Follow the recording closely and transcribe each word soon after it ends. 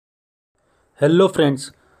Hello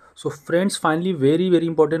friends. So friends, finally very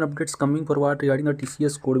important updates coming forward regarding the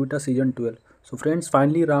TCS Codevita season 12. So friends,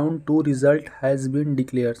 finally round 2 result has been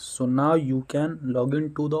declared. So now you can log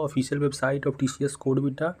into the official website of TCS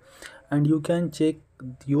Codevita and you can check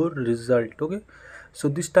your result. Okay. So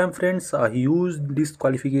this time friends, a huge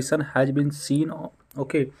disqualification has been seen.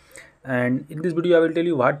 Okay. And in this video I will tell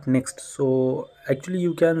you what next. So actually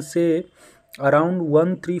you can say around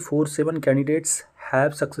 1347 candidates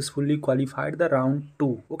have successfully qualified the round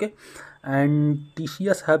 2. Okay, and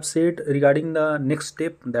TCS have said regarding the next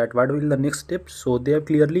step, that what will the next step. So they have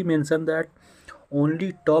clearly mentioned that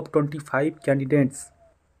only top 25 candidates,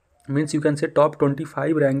 means you can say top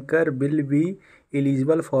 25 ranker will be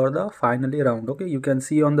eligible for the final round. Okay, you can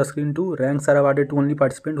see on the screen too, ranks are awarded to only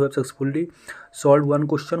participants who have successfully solved one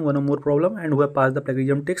question, one or more problem, and who have passed the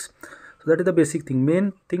plagiarism test. So that is the basic thing.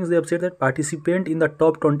 Main things they have said that participant in the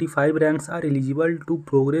top 25 ranks are eligible to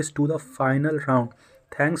progress to the final round.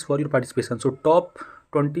 Thanks for your participation. So top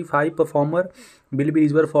 25 performer will be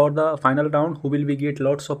eligible for the final round, who will be get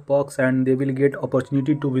lots of perks and they will get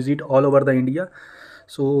opportunity to visit all over the India.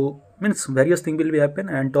 So means various thing will be happen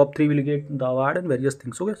and top 3 will get the award and various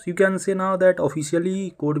things. Okay, so you can say now that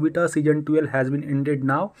officially Codevita season 12 has been ended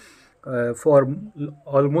now. For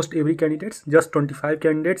almost every candidates, just 25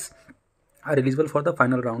 candidates are eligible for the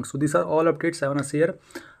final round. So these are all updates I want to share.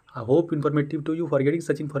 I hope informative to you. For getting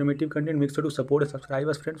such informative content, make sure to support and subscribe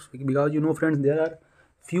us friends, because you know friends, there are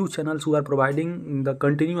few channels who are providing the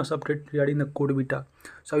continuous update regarding the Codevita.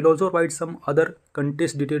 So I will also provide some other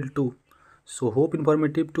contest detail too. So hope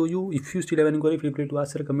informative to you. If you still have any query, feel free to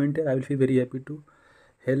ask or comment here. I will feel very happy to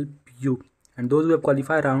help you. And those who have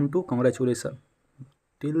qualified round 2, congratulations.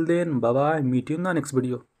 Till then, bye bye. Meet you in the next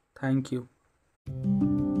video. Thank you.